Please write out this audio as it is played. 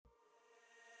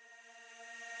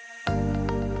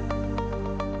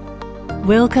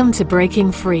Welcome to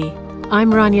Breaking Free.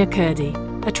 I'm Rania Kurdi,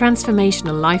 a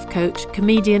transformational life coach,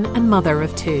 comedian and mother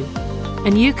of two.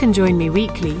 And you can join me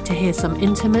weekly to hear some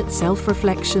intimate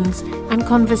self-reflections and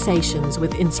conversations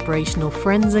with inspirational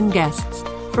friends and guests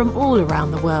from all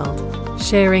around the world,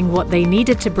 sharing what they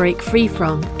needed to break free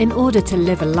from in order to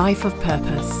live a life of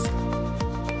purpose.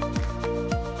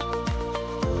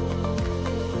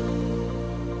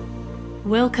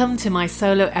 Welcome to my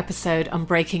solo episode on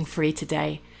Breaking Free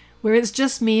today, where it's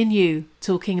just me and you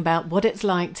talking about what it's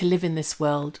like to live in this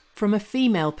world from a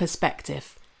female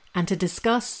perspective and to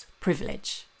discuss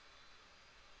privilege.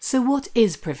 So what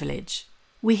is privilege?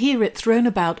 We hear it thrown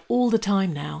about all the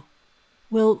time now.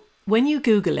 Well, when you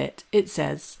Google it, it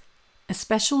says, a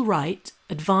special right,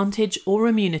 advantage or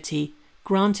immunity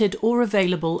granted or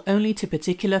available only to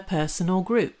particular person or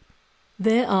group.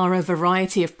 There are a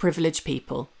variety of privileged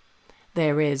people.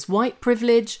 There is white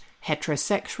privilege,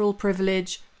 heterosexual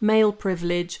privilege, male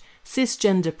privilege,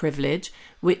 cisgender privilege,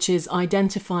 which is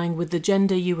identifying with the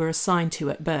gender you were assigned to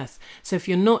at birth. So if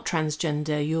you're not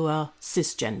transgender, you are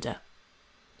cisgender.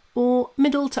 Or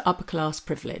middle to upper class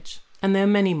privilege. And there are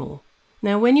many more.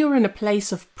 Now, when you're in a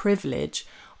place of privilege,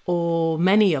 or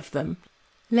many of them,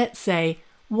 let's say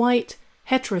white,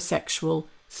 heterosexual,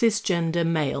 cisgender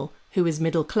male who is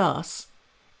middle class,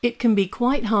 it can be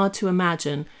quite hard to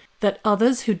imagine that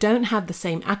others who don't have the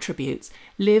same attributes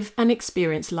live and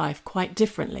experience life quite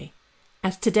differently.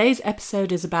 As today's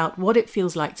episode is about what it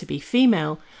feels like to be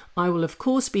female, I will of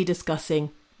course be discussing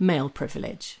male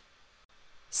privilege.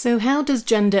 So how does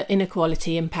gender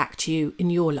inequality impact you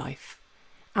in your life?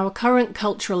 Our current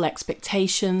cultural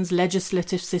expectations,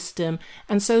 legislative system,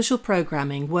 and social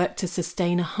programming work to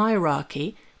sustain a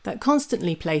hierarchy that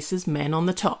constantly places men on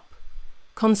the top.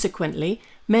 Consequently,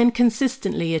 men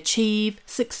consistently achieve,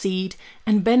 succeed,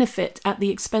 and benefit at the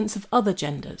expense of other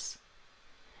genders.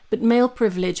 But male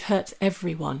privilege hurts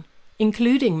everyone,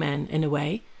 including men in a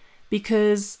way,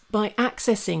 because by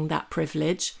accessing that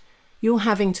privilege, you're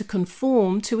having to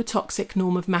conform to a toxic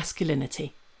norm of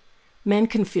masculinity. Men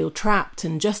can feel trapped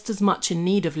and just as much in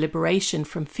need of liberation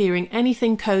from fearing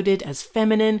anything coded as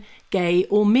feminine, gay,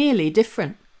 or merely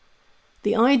different.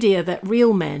 The idea that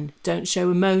real men don't show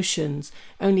emotions,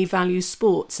 only value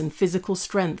sports and physical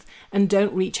strength, and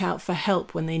don't reach out for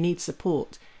help when they need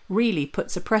support, really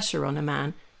puts a pressure on a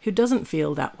man who doesn't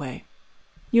feel that way.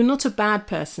 You're not a bad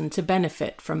person to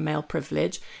benefit from male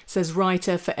privilege, says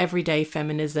writer for Everyday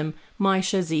Feminism,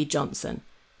 Maisha Z. Johnson.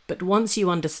 But once you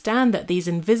understand that these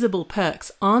invisible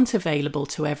perks aren't available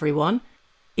to everyone,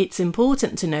 it's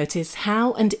important to notice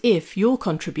how and if you're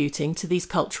contributing to these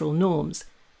cultural norms.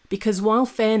 Because while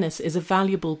fairness is a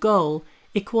valuable goal,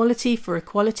 equality for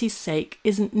equality's sake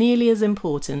isn't nearly as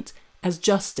important as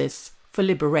justice for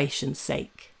liberation's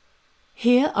sake.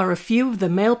 Here are a few of the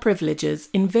male privileges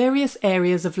in various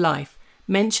areas of life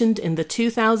mentioned in the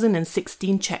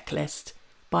 2016 checklist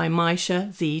by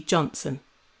Maisha Z. Johnson.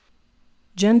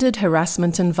 Gendered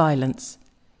harassment and violence.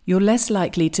 You're less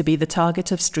likely to be the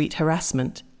target of street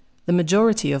harassment. The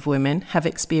majority of women have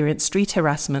experienced street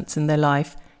harassments in their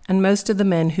life, and most of the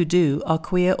men who do are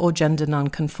queer or gender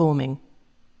non-conforming.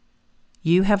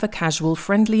 You have a casual,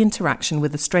 friendly interaction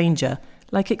with a stranger,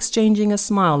 like exchanging a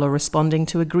smile or responding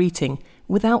to a greeting,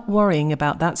 without worrying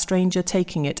about that stranger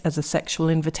taking it as a sexual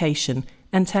invitation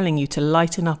and telling you to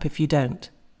lighten up if you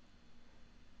don't.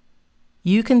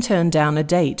 You can turn down a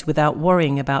date without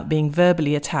worrying about being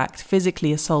verbally attacked,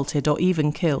 physically assaulted, or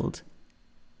even killed.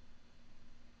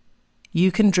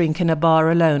 You can drink in a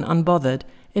bar alone, unbothered.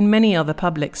 In many other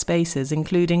public spaces,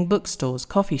 including bookstores,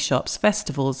 coffee shops,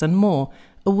 festivals, and more,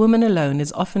 a woman alone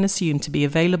is often assumed to be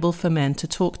available for men to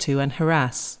talk to and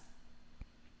harass.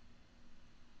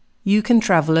 You can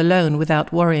travel alone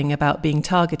without worrying about being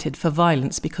targeted for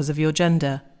violence because of your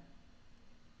gender.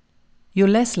 You're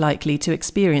less likely to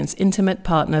experience intimate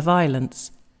partner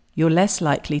violence. You're less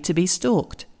likely to be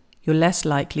stalked. You're less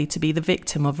likely to be the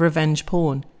victim of revenge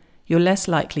porn. You're less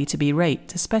likely to be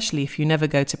raped, especially if you never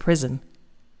go to prison.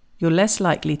 You're less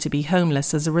likely to be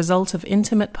homeless as a result of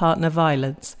intimate partner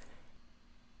violence.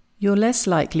 You're less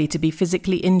likely to be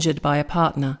physically injured by a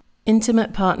partner.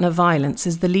 Intimate partner violence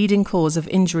is the leading cause of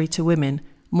injury to women,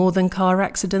 more than car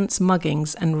accidents,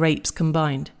 muggings, and rapes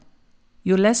combined.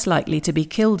 You're less likely to be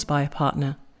killed by a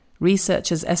partner.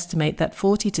 Researchers estimate that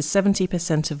 40 to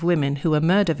 70% of women who are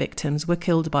murder victims were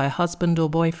killed by a husband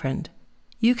or boyfriend.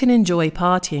 You can enjoy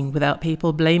partying without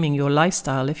people blaming your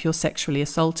lifestyle if you're sexually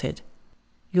assaulted.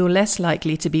 You're less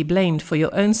likely to be blamed for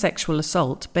your own sexual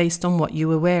assault based on what you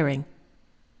were wearing.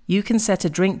 You can set a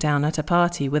drink down at a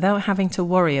party without having to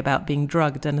worry about being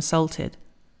drugged and assaulted.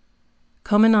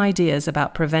 Common ideas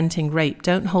about preventing rape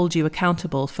don't hold you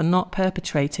accountable for not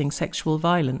perpetrating sexual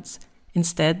violence.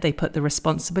 Instead, they put the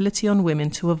responsibility on women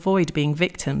to avoid being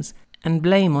victims and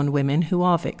blame on women who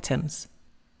are victims.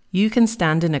 You can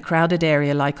stand in a crowded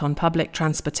area like on public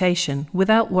transportation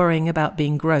without worrying about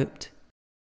being groped.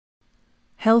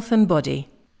 Health and body.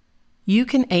 You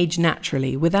can age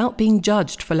naturally without being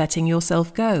judged for letting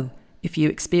yourself go. If you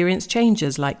experience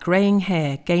changes like greying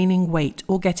hair, gaining weight,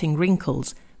 or getting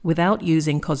wrinkles, without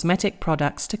using cosmetic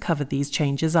products to cover these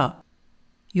changes up.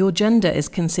 Your gender is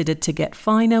considered to get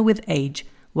finer with age,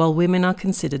 while women are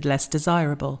considered less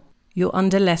desirable. You're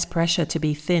under less pressure to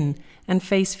be thin and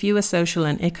face fewer social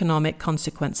and economic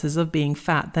consequences of being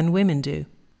fat than women do.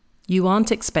 You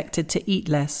aren't expected to eat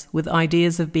less, with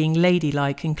ideas of being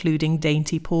ladylike including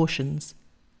dainty portions.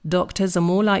 Doctors are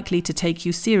more likely to take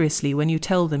you seriously when you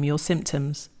tell them your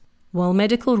symptoms. While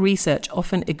medical research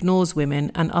often ignores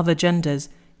women and other genders,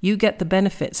 you get the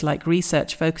benefits like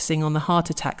research focusing on the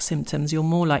heart attack symptoms you're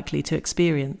more likely to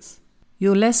experience.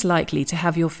 You're less likely to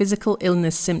have your physical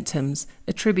illness symptoms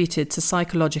attributed to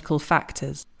psychological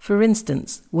factors. For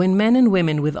instance, when men and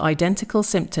women with identical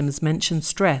symptoms mention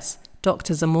stress,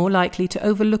 doctors are more likely to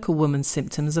overlook a woman's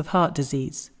symptoms of heart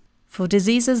disease. For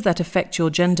diseases that affect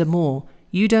your gender more,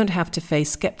 you don't have to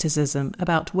face skepticism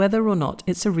about whether or not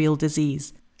it's a real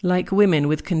disease, like women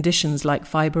with conditions like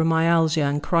fibromyalgia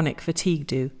and chronic fatigue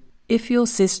do. If you're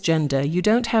cisgender, you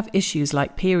don't have issues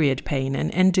like period pain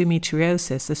and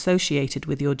endometriosis associated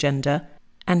with your gender,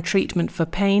 and treatment for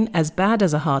pain as bad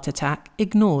as a heart attack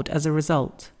ignored as a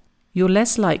result. You're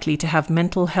less likely to have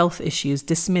mental health issues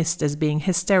dismissed as being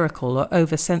hysterical or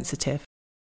oversensitive.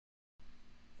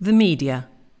 The media.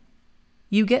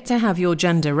 You get to have your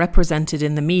gender represented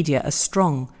in the media as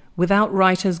strong, without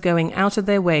writers going out of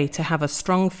their way to have a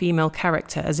strong female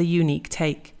character as a unique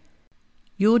take.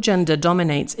 Your gender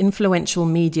dominates influential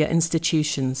media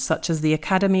institutions such as the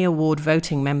Academy Award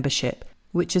voting membership,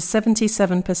 which is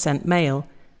 77% male.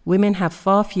 Women have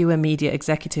far fewer media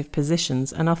executive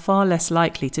positions and are far less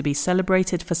likely to be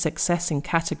celebrated for success in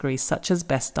categories such as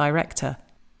Best Director.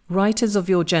 Writers of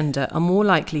your gender are more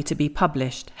likely to be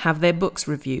published, have their books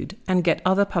reviewed, and get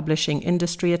other publishing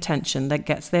industry attention that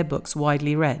gets their books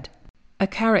widely read. A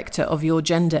character of your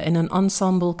gender in an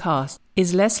ensemble cast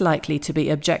is less likely to be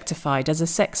objectified as a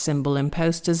sex symbol in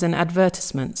posters and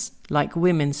advertisements, like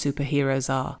women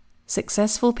superheroes are.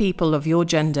 Successful people of your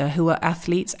gender who are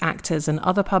athletes, actors, and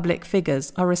other public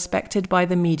figures are respected by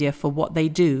the media for what they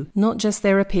do, not just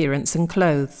their appearance and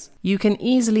clothes. You can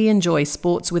easily enjoy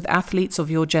sports with athletes of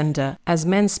your gender, as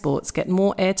men's sports get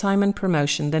more airtime and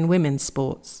promotion than women's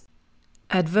sports.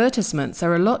 Advertisements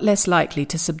are a lot less likely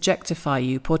to subjectify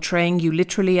you, portraying you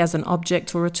literally as an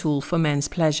object or a tool for men's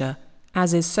pleasure,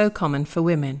 as is so common for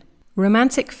women.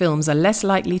 Romantic films are less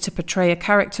likely to portray a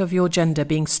character of your gender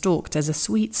being stalked as a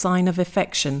sweet sign of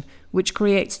affection, which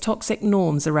creates toxic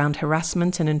norms around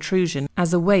harassment and intrusion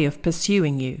as a way of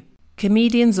pursuing you.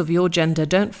 Comedians of your gender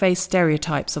don't face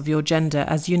stereotypes of your gender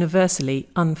as universally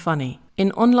unfunny.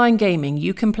 In online gaming,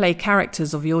 you can play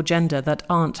characters of your gender that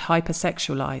aren't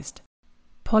hypersexualized.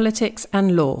 Politics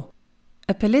and law.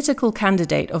 A political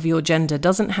candidate of your gender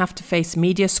doesn't have to face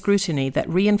media scrutiny that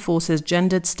reinforces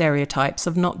gendered stereotypes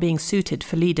of not being suited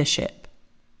for leadership.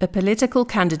 A political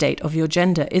candidate of your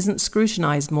gender isn't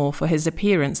scrutinized more for his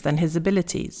appearance than his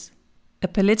abilities. A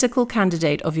political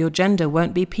candidate of your gender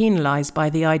won't be penalized by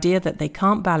the idea that they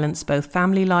can't balance both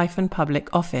family life and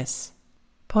public office.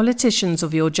 Politicians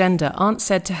of your gender aren't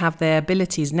said to have their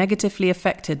abilities negatively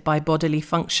affected by bodily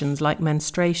functions like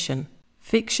menstruation.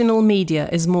 Fictional media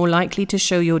is more likely to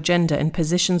show your gender in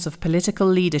positions of political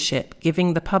leadership,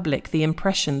 giving the public the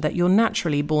impression that you're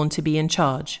naturally born to be in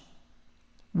charge.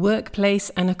 Workplace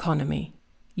and economy.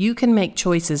 You can make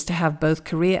choices to have both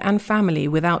career and family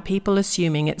without people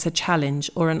assuming it's a challenge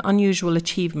or an unusual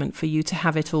achievement for you to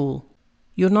have it all.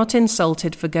 You're not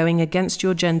insulted for going against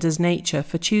your gender's nature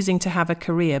for choosing to have a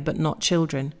career but not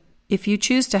children. If you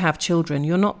choose to have children,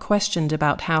 you're not questioned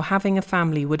about how having a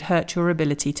family would hurt your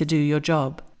ability to do your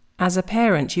job. As a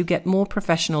parent, you get more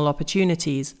professional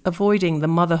opportunities, avoiding the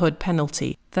motherhood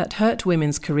penalty that hurt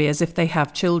women's careers if they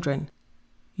have children.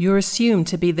 You're assumed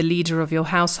to be the leader of your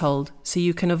household, so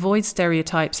you can avoid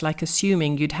stereotypes like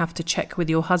assuming you'd have to check with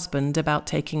your husband about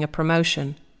taking a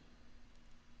promotion.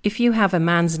 If you have a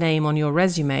man's name on your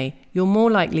resume, you're more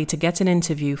likely to get an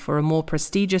interview for a more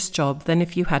prestigious job than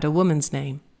if you had a woman's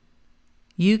name.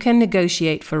 You can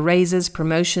negotiate for raises,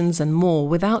 promotions, and more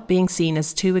without being seen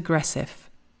as too aggressive.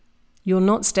 You're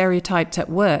not stereotyped at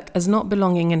work as not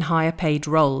belonging in higher paid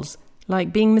roles,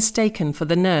 like being mistaken for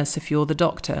the nurse if you're the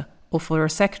doctor, or for a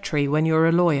secretary when you're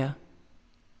a lawyer.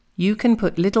 You can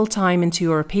put little time into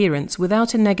your appearance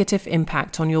without a negative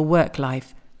impact on your work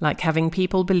life, like having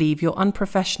people believe you're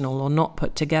unprofessional or not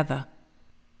put together.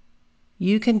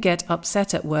 You can get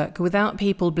upset at work without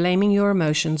people blaming your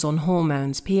emotions on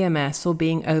hormones, PMS, or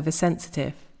being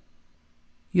oversensitive.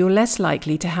 You're less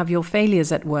likely to have your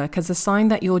failures at work as a sign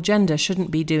that your gender shouldn't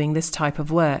be doing this type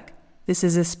of work. This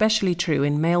is especially true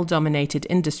in male-dominated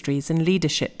industries and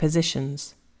leadership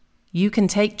positions. You can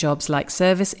take jobs like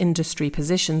service industry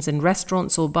positions in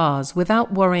restaurants or bars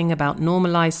without worrying about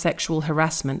normalized sexual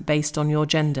harassment based on your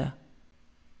gender.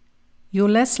 You're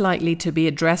less likely to be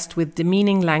addressed with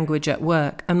demeaning language at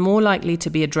work and more likely to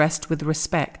be addressed with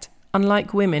respect,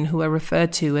 unlike women who are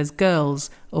referred to as girls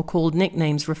or called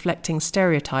nicknames reflecting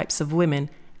stereotypes of women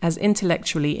as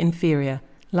intellectually inferior,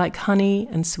 like honey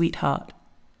and sweetheart.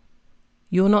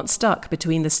 You're not stuck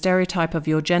between the stereotype of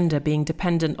your gender being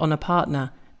dependent on a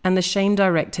partner and the shame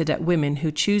directed at women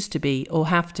who choose to be or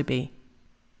have to be.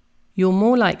 You're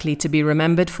more likely to be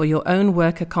remembered for your own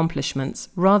work accomplishments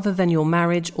rather than your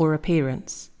marriage or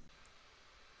appearance.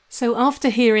 So after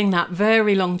hearing that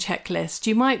very long checklist,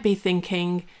 you might be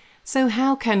thinking, so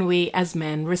how can we as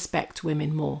men respect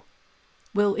women more?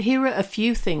 Well, here are a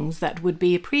few things that would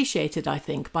be appreciated, I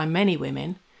think, by many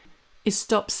women, is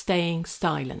stop staying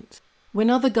silent. When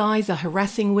other guys are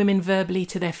harassing women verbally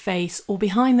to their face or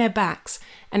behind their backs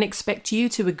and expect you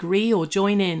to agree or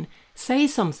join in, say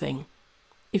something.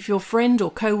 If your friend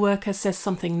or co-worker says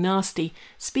something nasty,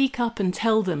 speak up and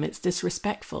tell them it's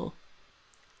disrespectful.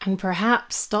 And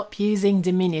perhaps stop using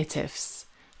diminutives,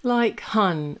 like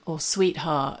hun or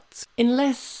sweetheart.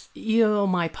 Unless you're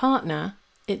my partner,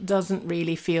 it doesn't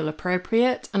really feel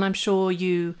appropriate, and I'm sure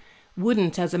you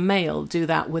wouldn't as a male do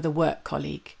that with a work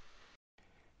colleague.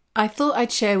 I thought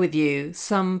I'd share with you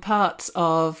some parts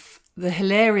of the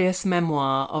hilarious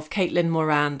memoir of Caitlin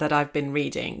Moran that I've been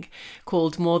reading,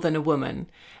 called More Than a Woman,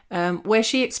 where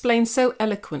she explains so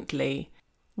eloquently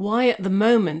why at the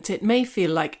moment it may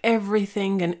feel like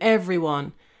everything and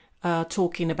everyone are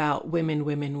talking about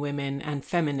women and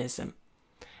feminism,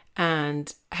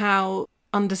 and how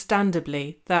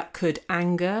understandably that could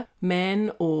anger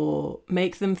men or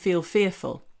make them feel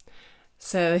fearful.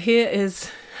 So here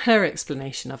is her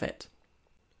explanation of it.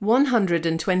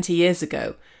 120 years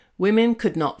ago, women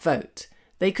could not vote.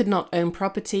 They could not own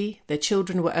property. Their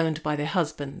children were owned by their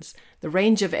husbands. The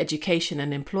range of education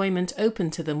and employment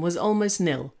open to them was almost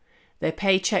nil. Their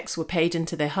paychecks were paid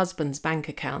into their husbands' bank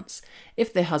accounts.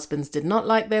 If their husbands did not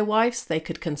like their wives, they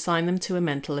could consign them to a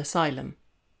mental asylum.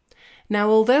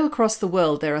 Now, although across the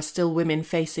world there are still women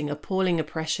facing appalling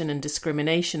oppression and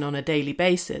discrimination on a daily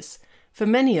basis, for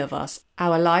many of us,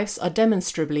 our lives are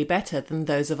demonstrably better than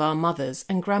those of our mothers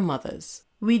and grandmothers.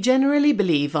 We generally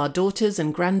believe our daughters'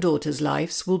 and granddaughters'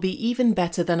 lives will be even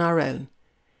better than our own.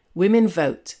 Women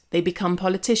vote, they become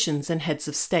politicians and heads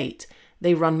of state,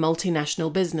 they run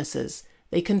multinational businesses,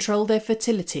 they control their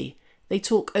fertility, they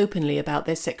talk openly about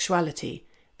their sexuality,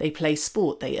 they play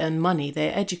sport, they earn money,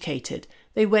 they're educated,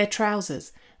 they wear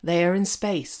trousers, they are in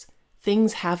space.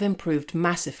 Things have improved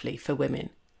massively for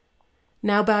women.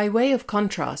 Now, by way of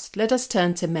contrast, let us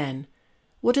turn to men.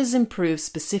 What has improved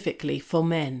specifically for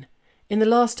men in the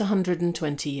last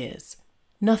 120 years?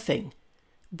 Nothing.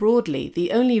 Broadly,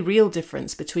 the only real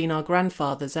difference between our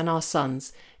grandfathers and our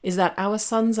sons is that our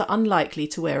sons are unlikely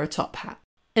to wear a top hat,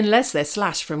 unless they're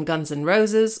Slash from Guns N'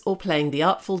 Roses or playing the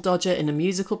Artful Dodger in a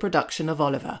musical production of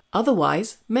Oliver.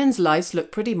 Otherwise, men's lives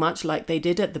look pretty much like they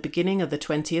did at the beginning of the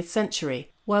 20th century,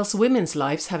 whilst women's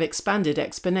lives have expanded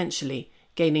exponentially,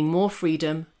 gaining more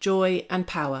freedom, joy and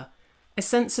power, a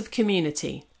sense of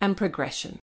community and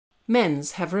progression.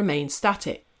 Men's have remained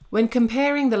static. When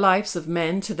comparing the lives of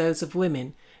men to those of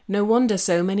women, no wonder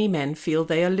so many men feel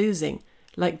they are losing,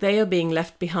 like they are being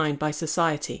left behind by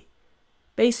society.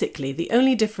 Basically, the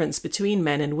only difference between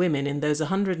men and women in those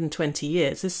 120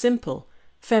 years is simple: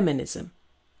 feminism.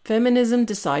 Feminism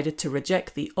decided to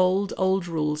reject the old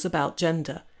rules about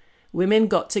gender. Women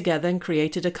got together and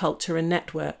created a culture and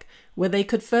network where they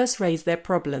could first raise their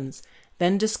problems,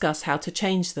 then discuss how to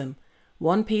change them,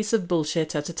 one piece of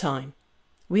bullshit at a time.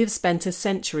 We have spent a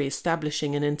century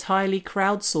establishing an entirely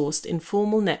crowdsourced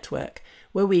informal network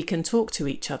where we can talk to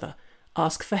each other,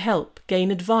 ask for help,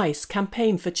 gain advice,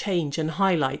 campaign for change and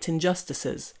highlight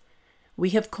injustices. We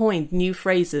have coined new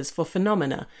phrases for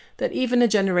phenomena that even a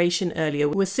generation earlier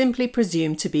were simply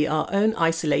presumed to be our own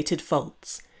isolated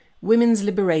faults. Women's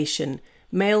liberation,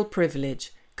 male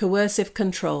privilege, coercive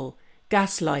control,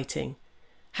 gaslighting,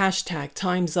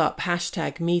 #Time's Up,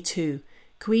 #MeToo,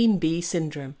 Queen Bee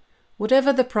syndrome.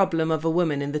 Whatever the problem of a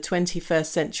woman in the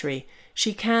 21st century,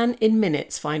 She can, in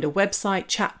minutes, find a website,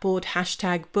 chatboard,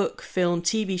 hashtag, book, film,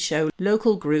 TV show,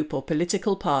 local group or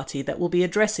political party that will be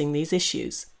addressing these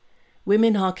issues.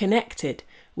 Women are connected.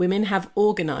 Women have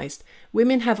organised.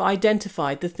 Women have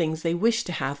identified the things they wish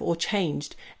to have or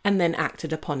changed and then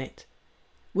acted upon it.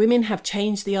 Women have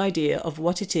changed the idea of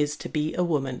what it is to be a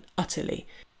woman utterly,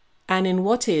 and in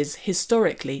what is,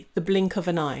 historically, the blink of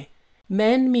an eye.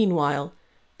 Men, meanwhile,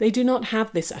 they do not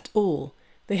have this at all.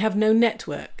 They have no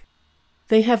network.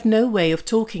 They have no way of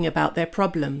talking about their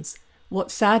problems,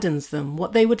 what saddens them,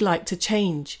 what they would like to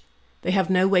change. They have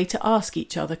no way to ask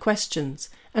each other questions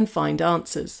and find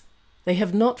answers. They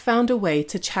have not found a way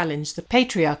to challenge the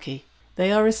patriarchy.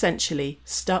 They are essentially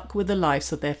stuck with the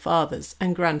lives of their fathers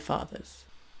and grandfathers.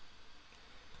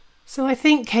 So I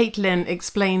think Caitlin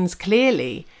explains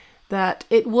clearly that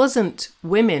it wasn't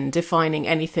women defining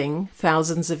anything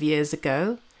thousands of years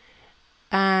ago,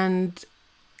 and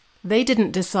they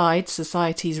didn't decide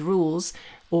society's rules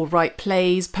or write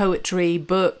plays, poetry,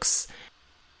 books,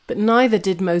 but neither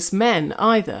did most men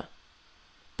either.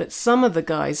 But some of the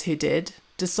guys who did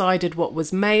decided what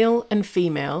was male and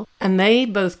female, and they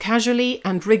both casually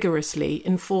and rigorously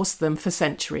enforced them for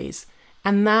centuries,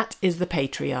 and that is the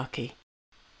patriarchy.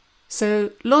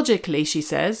 So logically, she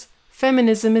says,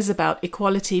 feminism is about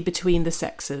equality between the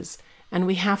sexes, and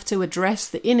we have to address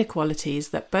the inequalities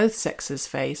that both sexes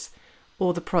face,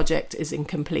 or the project is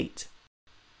incomplete.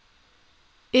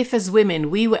 If as women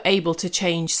we were able to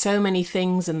change so many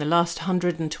things in the last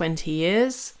 120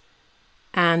 years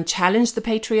and challenge the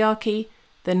patriarchy,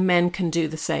 then men can do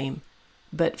the same.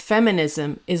 But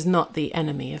feminism is not the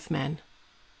enemy of men.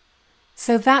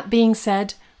 So that being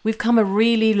said, we've come a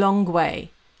really long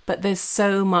way, but there's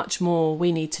so much more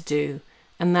we need to do,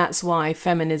 and that's why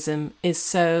feminism is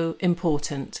so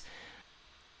important.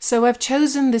 So I've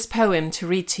chosen this poem to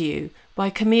read to you by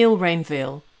Camille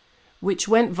Rainville, which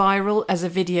went viral as a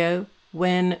video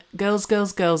when Girls,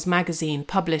 Girls, Girls magazine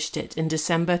published it in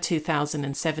December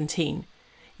 2017.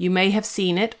 You may have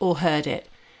seen it or heard it,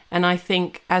 and I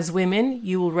think as women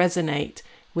you will resonate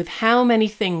with how many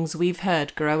things we've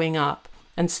heard growing up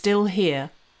and still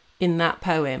hear in that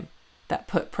poem that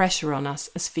put pressure on us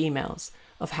as females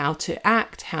of how to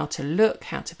act, how to look,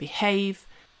 how to behave.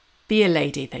 Be a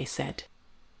lady, they said.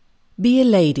 Be a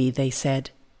lady, they said.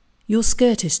 Your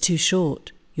skirt is too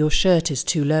short, your shirt is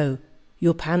too low,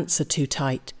 your pants are too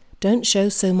tight. Don't show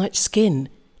so much skin.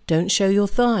 Don't show your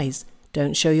thighs.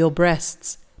 Don't show your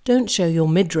breasts. Don't show your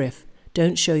midriff.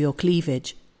 Don't show your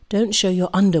cleavage. Don't show your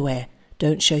underwear.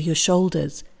 Don't show your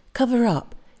shoulders. Cover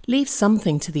up. Leave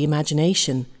something to the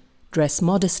imagination. Dress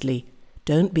modestly.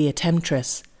 Don't be a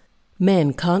temptress.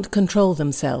 Men can't control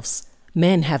themselves.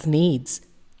 Men have needs.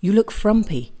 You look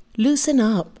frumpy. Loosen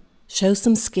up. Show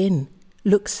some skin.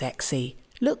 Look sexy.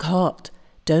 Look hot.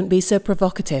 Don't be so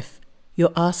provocative.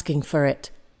 You're asking for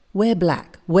it. Wear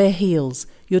black. Wear heels.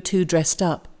 You're too dressed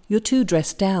up. You're too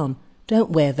dressed down.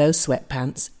 Don't wear those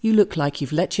sweatpants. You look like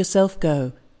you've let yourself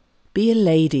go. Be a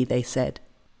lady, they said.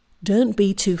 Don't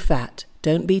be too fat.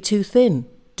 Don't be too thin.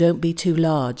 Don't be too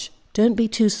large. Don't be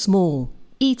too small.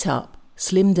 Eat up.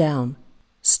 Slim down.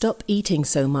 Stop eating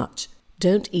so much.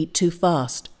 Don't eat too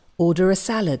fast. Order a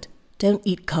salad. Don't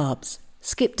eat carbs.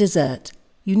 Skip dessert.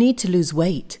 You need to lose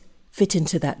weight. Fit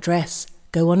into that dress.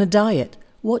 Go on a diet.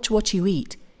 Watch what you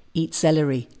eat. Eat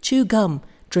celery. Chew gum.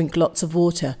 Drink lots of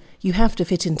water. You have to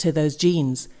fit into those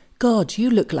jeans. God, you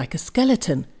look like a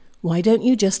skeleton. Why don't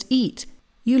you just eat?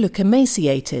 You look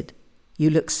emaciated. You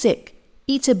look sick.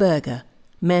 Eat a burger.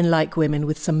 Men like women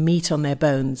with some meat on their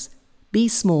bones. Be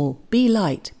small, be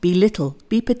light, be little,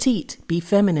 be petite, be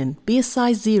feminine, be a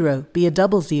size 0, be a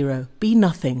double 0, be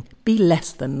nothing, be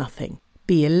less than nothing.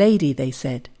 Be a lady, they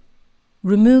said.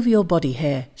 Remove your body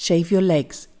hair, shave your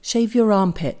legs, shave your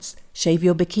armpits, shave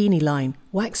your bikini line,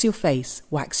 wax your face,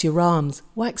 wax your arms,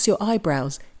 wax your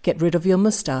eyebrows, get rid of your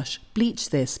moustache, bleach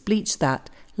this, bleach that,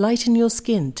 lighten your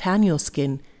skin, tan your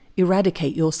skin,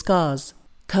 eradicate your scars,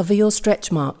 cover your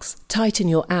stretch marks, tighten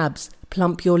your abs,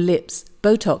 plump your lips,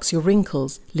 Botox your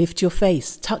wrinkles, lift your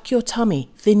face, tuck your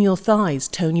tummy, thin your thighs,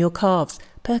 tone your calves,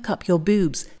 perk up your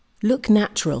boobs, look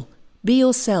natural, be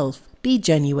yourself, be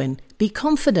genuine, be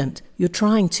confident. You're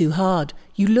trying too hard.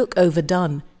 You look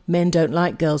overdone. Men don't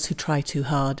like girls who try too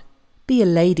hard. Be a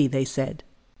lady, they said.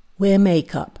 Wear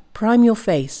makeup, prime your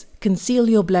face, conceal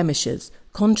your blemishes,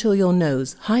 contour your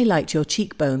nose, highlight your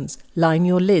cheekbones, line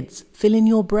your lids, fill in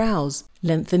your brows,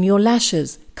 lengthen your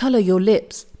lashes, colour your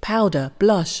lips, powder,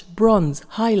 blush, bronze,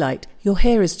 highlight. Your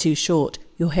hair is too short,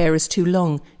 your hair is too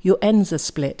long, your ends are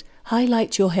split.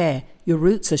 Highlight your hair, your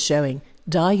roots are showing.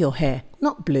 Dye your hair,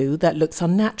 not blue, that looks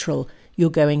unnatural. You're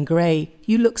going grey,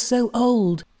 you look so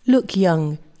old. Look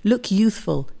young, look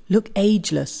youthful, look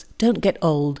ageless. Don't get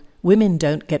old. Women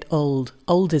don't get old.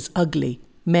 Old is ugly.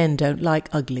 Men don't like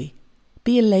ugly.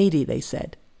 Be a lady, they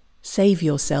said. Save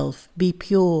yourself. Be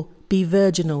pure. Be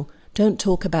virginal. Don't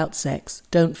talk about sex.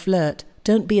 Don't flirt.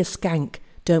 Don't be a skank.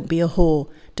 Don't be a whore.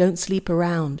 Don't sleep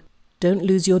around. Don't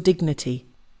lose your dignity.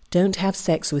 Don't have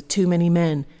sex with too many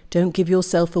men. Don't give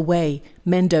yourself away.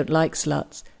 Men don't like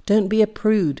sluts. Don't be a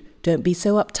prude. Don't be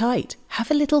so uptight.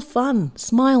 Have a little fun.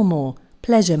 Smile more.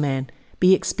 Pleasure men.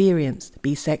 Be experienced.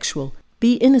 Be sexual.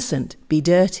 Be innocent. Be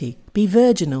dirty. Be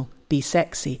virginal. Be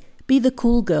sexy. Be the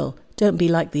cool girl. Don't be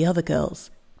like the other girls.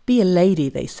 Be a lady,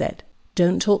 they said.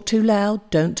 Don't talk too loud.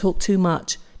 Don't talk too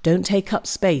much. Don't take up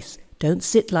space. Don't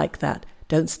sit like that.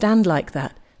 Don't stand like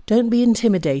that. Don't be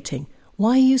intimidating.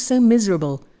 Why are you so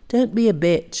miserable? Don't be a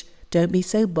bitch. Don't be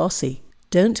so bossy.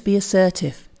 Don't be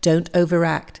assertive. Don't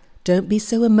overact. Don't be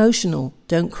so emotional.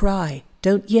 Don't cry.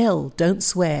 Don't yell. Don't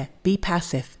swear. Be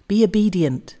passive. Be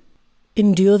obedient.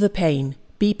 Endure the pain.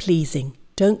 Be pleasing.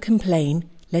 Don't complain.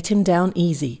 Let him down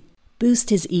easy. Boost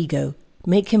his ego.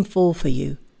 Make him fall for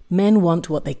you. Men want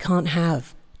what they can't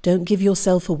have. Don't give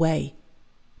yourself away.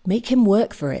 Make him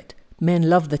work for it. Men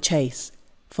love the chase.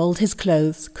 Fold his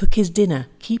clothes. Cook his dinner.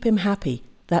 Keep him happy.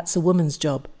 That's a woman's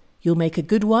job. You'll make a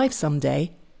good wife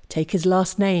someday. Take his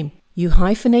last name. You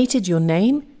hyphenated your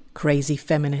name? Crazy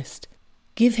feminist.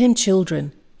 Give him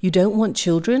children. You don't want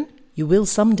children? You will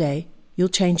someday. You'll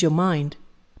change your mind.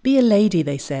 Be a lady,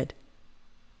 they said.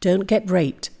 Don't get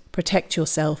raped. Protect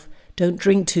yourself. Don't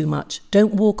drink too much.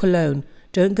 Don't walk alone.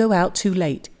 Don't go out too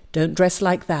late. Don't dress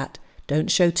like that. Don't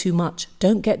show too much.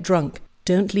 Don't get drunk.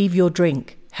 Don't leave your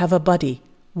drink. Have a buddy.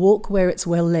 Walk where it's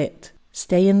well lit.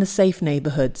 Stay in the safe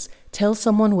neighborhoods. Tell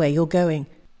someone where you're going.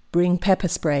 Bring pepper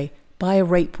spray. Buy a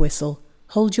rape whistle.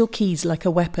 Hold your keys like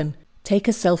a weapon. Take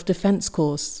a self-defense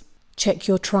course. Check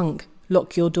your trunk.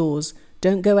 Lock your doors.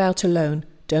 Don't go out alone.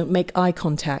 Don't make eye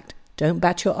contact. Don't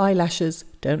bat your eyelashes.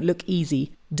 Don't look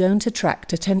easy. Don't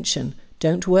attract attention.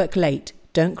 Don't work late.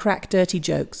 Don't crack dirty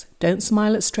jokes. Don't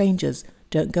smile at strangers.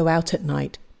 Don't go out at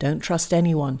night. Don't trust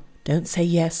anyone. Don't say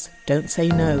yes. Don't say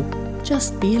no.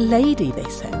 Just be a lady, they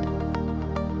said.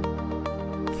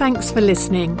 Thanks for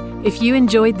listening. If you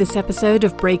enjoyed this episode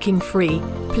of Breaking Free,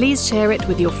 please share it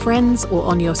with your friends or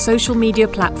on your social media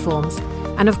platforms.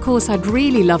 And of course, I'd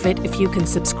really love it if you can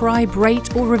subscribe,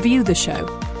 rate or review the show.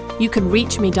 You can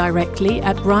reach me directly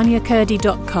at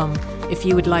raniakurdi.com if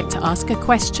you would like to ask a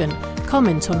question,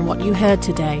 comment on what you heard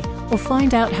today, or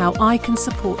find out how I can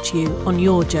support you on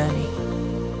your journey.